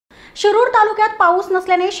शिरूर तालुक्यात पाऊस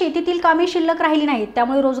नसल्याने शेतीतील कामे शिल्लक राहिली नाहीत,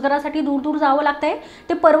 त्यामुळे रोजगारासाठी दूर दूर जावं लागतंय।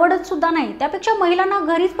 ते परवडत सुद्धा नाही। त्यापेक्षा महिलांना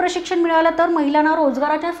घरीच प्रशिक्षण मिळालं तर महिलांना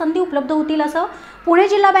रोजगाराच्या संधी उपलब्ध होतील असं पुणे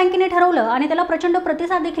जिल्हा बँकेने ठरवलं आणि त्याला प्रचंड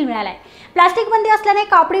प्रतिसाद देखील मिळालाय। प्लास्टिक बंदी असल्याने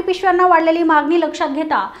कापडी पिशव्यांना वाढलेली मागणी लक्षात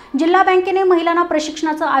घेता जिल्हा बँकेने महिलांना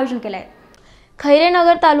प्रशिक्षणाचं आयोजन केलंय।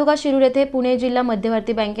 खैरेनगर तालुका शिरूर येथे पुणे जिल्हा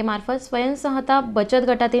मध्यवर्ती बँकेमार्फत स्वयंसहायता बचत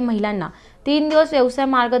गटातील महिलांना 3 दिवस व्यवसाय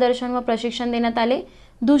मार्गदर्शन व प्रशिक्षण देण्यात आले।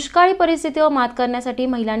 दुष्काळी परिस्थितीवर मात करण्यासाठी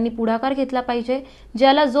महिलांनी पुढाकार घेतला पाहिजे।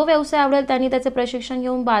 ज्याला जो व्यवसाय आवडेल त्यांनी त्याचे प्रशिक्षण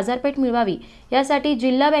घेऊन बाजारपेठ मिळवावी, यासाठी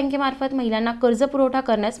जिल्हा बँकेमार्फत महिलांना कर्ज पुरवठा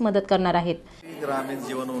करण्यास मदत करणार आहेत। ग्रामीण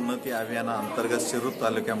जीवन उन्नती अभियानाअंतर्गत शिरूर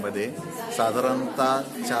तालुक्यामध्ये साधारणतः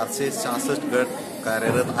 466 गट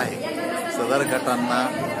कार्यरत आहे। सदर गटांना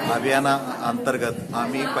अभियानाअंतर्गत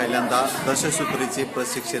आम्ही पहिल्यांदा दशसूत्रीचे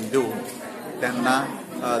प्रशिक्षण देऊन त्यांना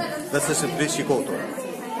दशसूत्री शिकवतो।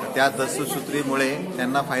 त्या दशसूत्रीमुळे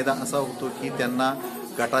त्यांना फायदा असा होतो की त्यांना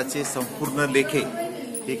गटाचे संपूर्ण लेखे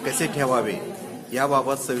हे कसे ठेवावे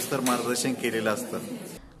याबाबत सविस्तर मार्गदर्शन केलेलं असतं।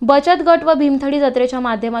 बचत गट व भीमथडी जत्रेच्या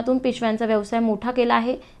माध्यमातून पिशव्यांचा व्यवसाय मोठा केला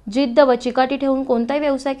आहे। जिद्द व चिकाटी ठेवून कोणताही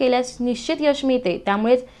व्यवसाय केल्यास निश्चित यश मिळते,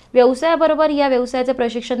 त्यामुळेच व्यवसायाबरोबर या व्यवसायाचे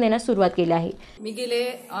प्रशिक्षण देण्यास सुरुवात केली आहे। मी गेले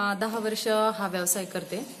 10 वर्ष हा व्यवसाय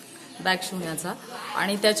करते बॅग शिवण्याचा,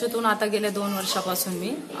 आणि त्याच्यातून आता गेल्या 2 वर्षापासून मी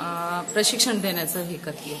प्रशिक्षण देण्याचं हे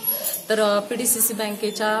करते। तर PDCC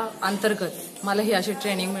बँकेच्या अंतर्गत मला ही अशी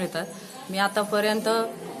ट्रेनिंग मिळतात। मी आतापर्यंत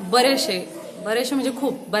बरेचसे म्हणजे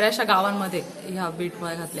खूप बऱ्याचशा गावांमध्ये ह्या बीट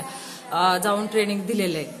भागातल्या जाऊन ट्रेनिंग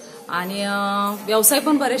दिलेलं आहे आणि व्यवसाय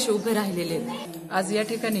पण बरेचसे उभे राहिलेले आहेत। आज या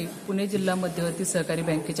ठिकाणी पुणे जिल्हा मध्यवर्ती सहकारी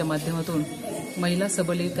बँकेच्या माध्यमातून महिला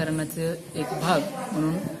सबलीकरणाचे एक भाग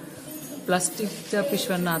म्हणून प्लास्टिकच्या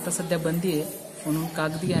पिशव्यांना आता सध्या बंदी आहे, म्हणून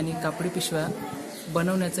कागदी आणि कापडी पिशव्या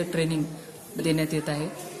बनवण्याचं ट्रेनिंग देण्यात येत आहे।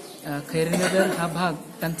 खैरेनगर हा भाग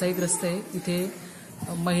टंचाईग्रस्त आहे। इथे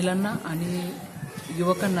महिलांना आणि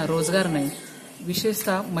युवकांना रोजगार नाही,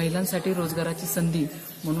 विशेषतः महिलांसाठी रोजगाराची संधी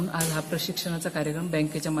म्हणून आज हा प्रशिक्षणाचा कार्यक्रम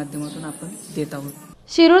बँकेच्या माध्यमातून आपण देत आहोत।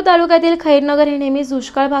 शिरूर तालुक्यातील खैरनगर हे नेहमीच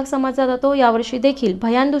दुष्काळ भाग समजला जातो। यावर्षी देखील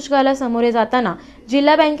भयान दुष्काळाला सामोरे जाताना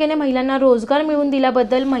जिल्हा बँकेने महिलांना रोजगार मिळवून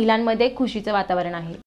दिल्याबद्दल महिलांमध्ये खुशीचे वातावरण आहे।